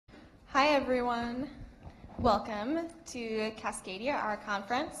Hi everyone. Welcome to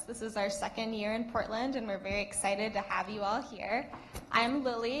Cascadiarconf. This is our second year in Portland and we're very excited to have you all here. I'm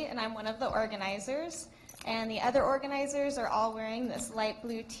Lily and I'm one of the organizers, and the other organizers are all wearing this light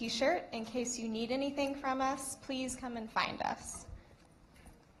blue t-shirt. In case you need anything from us, please come and find us.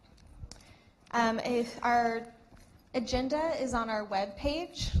 If our agenda is on our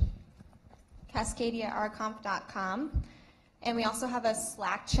webpage, Cascadiarconf.com. And we also have a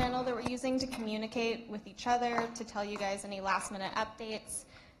Slack channel that we're using to communicate with each other, to tell you guys any last-minute updates.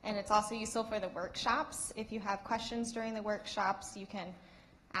 And it's also useful for the workshops. If you have questions during the workshops, you can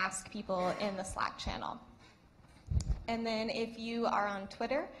ask people in the Slack channel. And then if you are on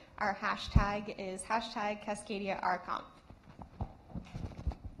Twitter, our hashtag is #CascadiaRConf.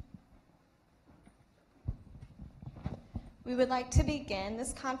 We would like to begin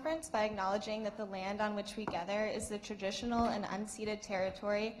this conference by acknowledging that the land on which we gather is the traditional and unceded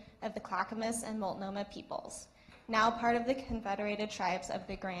territory of the Clackamas and Multnomah peoples, now part of the Confederated Tribes of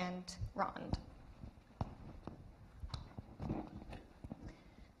the Grand Ronde.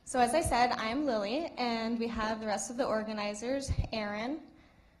 So as I said, I'm Lily, and we have the rest of the organizers. Aaron,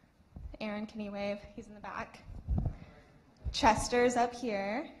 can you wave? He's in the back. Chester's up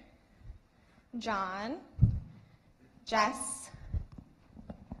here. John. Jess,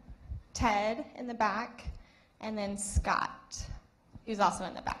 Ted in the back, and then Scott, who's also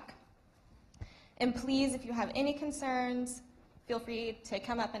in the back. And please, if you have any concerns, feel free to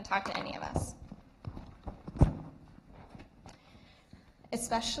come up and talk to any of us.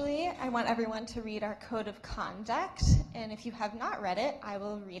 Especially, I want everyone to read our code of conduct, and if you have not read it, I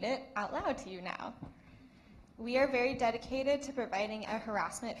will read it out loud to you now. We are very dedicated to providing a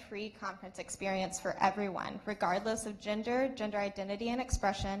harassment-free conference experience for everyone, regardless of gender, gender identity and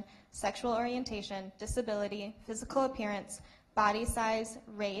expression, sexual orientation, disability, physical appearance, body size,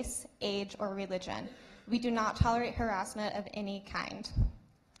 race, age, or religion. We do not tolerate harassment of any kind.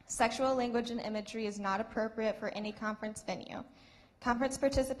 Sexual language and imagery is not appropriate for any conference venue. Conference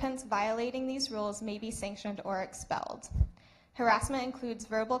participants violating these rules may be sanctioned or expelled. Harassment includes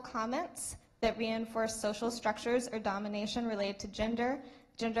verbal comments that reinforce social structures or domination related to gender,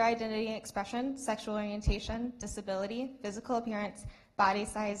 gender identity and expression, sexual orientation, disability, physical appearance, body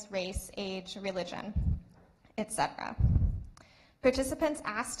size, race, age, religion, etc. Participants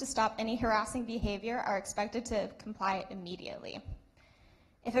asked to stop any harassing behavior are expected to comply immediately.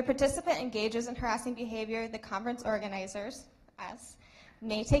 If a participant engages in harassing behavior, the conference organizers, us,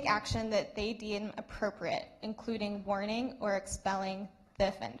 may take action that they deem appropriate, including warning or expelling the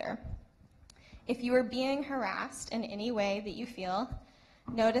offender. If you are being harassed in any way that you feel,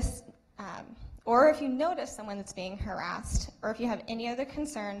 or if you notice someone that's being harassed, or if you have any other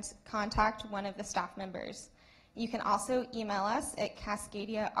concerns, contact one of the staff members. You can also email us at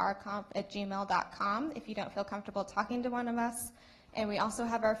cascadiarconf@gmail.com if you don't feel comfortable talking to one of us. And we also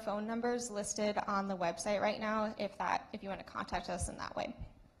have our phone numbers listed on the website right now if you want to contact us in that way.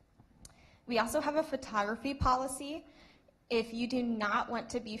 We also have a photography policy. If you do not want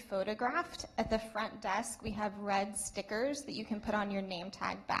to be photographed, at the front desk we have red stickers that you can put on your name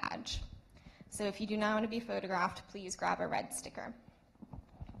tag badge. So if you do not want to be photographed, please grab a red sticker.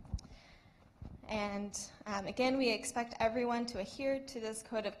 And again, we expect everyone to adhere to this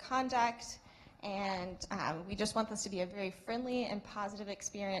code of conduct, and we just want this to be a very friendly and positive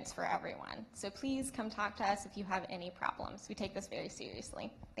experience for everyone. So please come talk to us if you have any problems. We take this very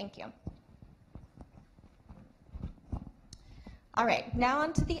seriously. Thank you. All right, now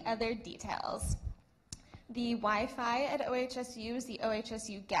on to the other details. The Wi-Fi at OHSU is the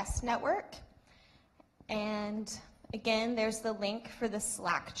OHSU Guest Network. And again, there's the link for the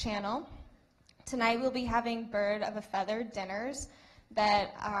Slack channel. Tonight we'll be having bird of a feather dinners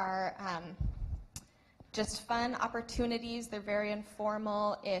that are just fun opportunities. They're very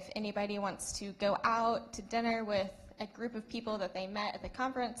informal. If anybody wants to go out to dinner with a group of people that they met at the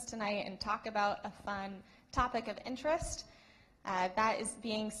conference tonight and talk about a fun topic of interest, that is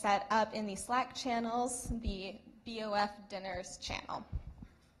being set up in the Slack channels, the BOF Dinners channel.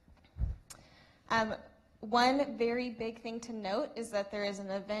 One very big thing to note is that there is an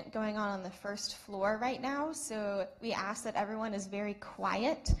event going on the first floor right now, so we ask that everyone is very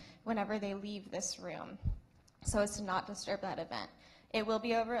quiet whenever they leave this room, so as to not disturb that event. It will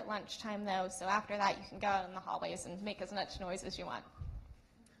be over at lunchtime though, so after that you can go out in the hallways and make as much noise as you want.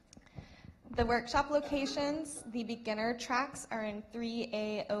 The workshop locations, the beginner tracks are in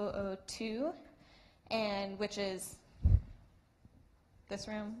 3A002, and which is this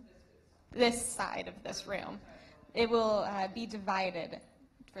room, this side of this room. It will be divided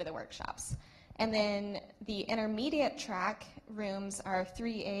for the workshops. And then the intermediate track rooms are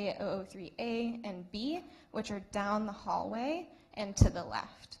 3A, 003A, and B, which are down the hallway and to the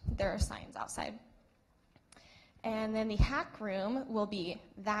left. There are signs outside. And then the hack room will be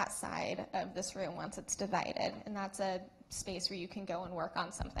that side of this room once it's divided, and that's a space where you can go and work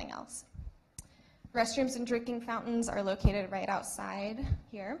on something else. Restrooms and drinking fountains are located right outside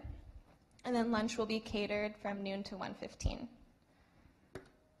here. And then lunch will be catered from noon to 1:15.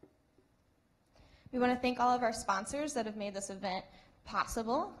 We want to thank all of our sponsors that have made this event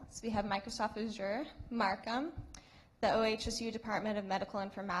possible. So we have Microsoft Azure, Markham, the OHSU Department of Medical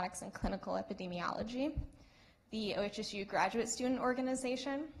Informatics and Clinical Epidemiology, the OHSU Graduate Student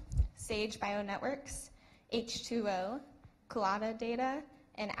Organization, Sage Bionetworks, H2O, Collada Data,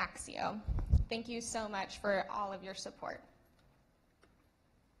 and Axio. Thank you so much for all of your support.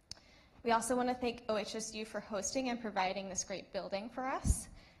 We also want to thank OHSU for hosting and providing this great building for us,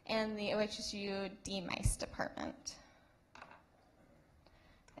 and the OHSU DMICE department.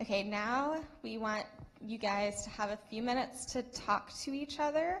 Okay, now we want you guys to have a few minutes to talk to each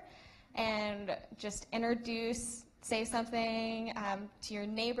other and just introduce, say something to your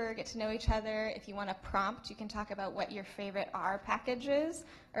neighbor, get to know each other. If you want a prompt, you can talk about what your favorite R package is,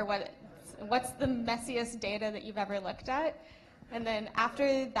 or what's the messiest data that you've ever looked at. And then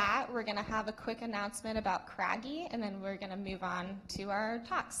after that, we're going to have a quick announcement about Craggy, and then we're going to move on to our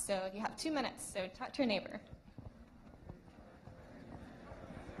talks. So you have 2 minutes, so talk to your neighbor.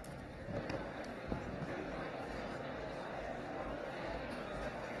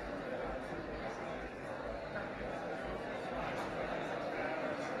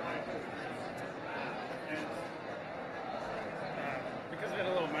 Because we had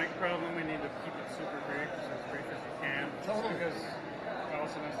a little mic problem, we need to keep it super brief, so as brief as you can. Totally. Because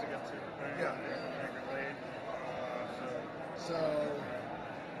Allison has to get to the thing. Yeah. Late. So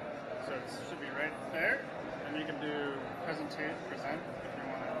it should be right there. And you can do present if you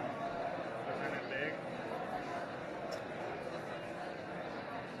want to present it big.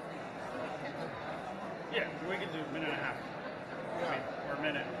 Yeah, we can do a minute and a half. Or a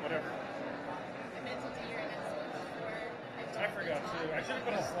minute, whatever. I forgot to. I should have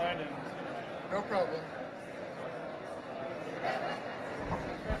put a slide in. No problem.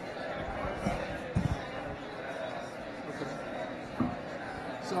 Okay.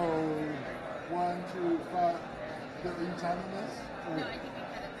 So, 1, 2, 5. Are you timing this? No, I think we cut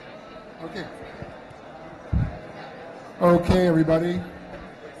it. Okay. Okay, everybody.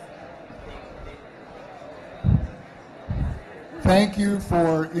 Thank you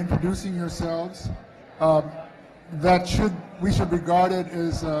for introducing yourselves. We should regard it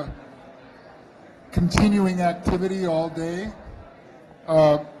as a continuing activity all day.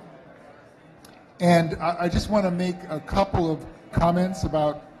 And I just want to make a couple of comments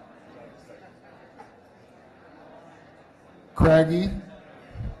about Craggy.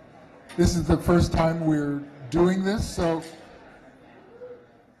 This is the first time we're doing this, so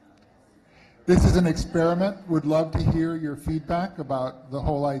this is an experiment. Would love to hear your feedback about the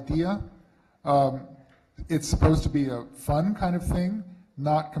whole idea. It's supposed to be a fun kind of thing,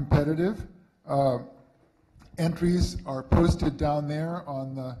 not competitive. Entries are posted down there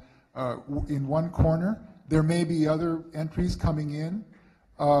on the in one corner. There may be other entries coming in.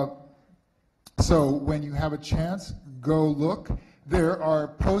 So when you have a chance, go look. There are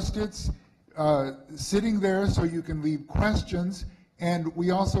Post-its sitting there so you can leave questions. And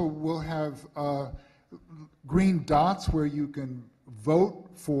we also will have green dots where you can vote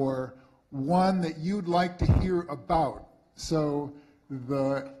for one that you'd like to hear about. So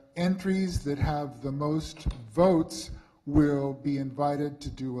the entries that have the most votes will be invited to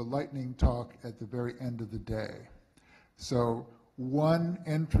do a lightning talk at the very end of the day. So one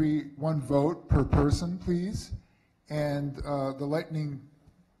vote per person, please. And the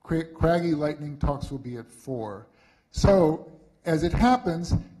Craggy lightning talks will be at 4. So as it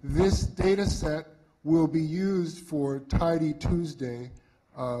happens, this data set will be used for Tidy Tuesday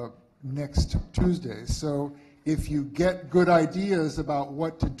next Tuesday. So if you get good ideas about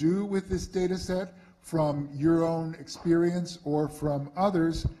what to do with this data set from your own experience or from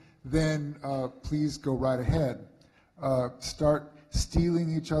others, then please go right ahead. Start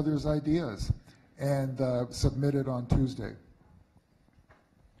stealing each other's ideas and submit it on Tuesday.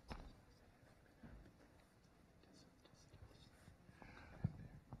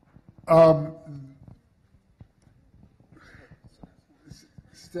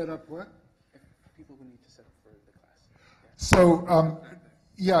 Set up what? People who need to set up for the class. So,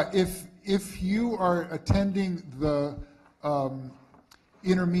 yeah, if you are attending the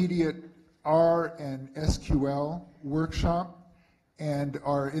intermediate R and SQL workshop, and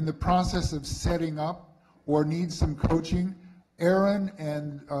are in the process of setting up or need some coaching, Aaron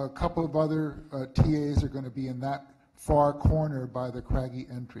and a couple of other TAs are going to be in that far corner by the craggy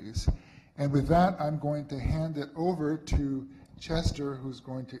entries. And with that, I'm going to hand it over to Chester, who's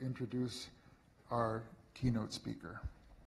going to introduce our keynote speaker.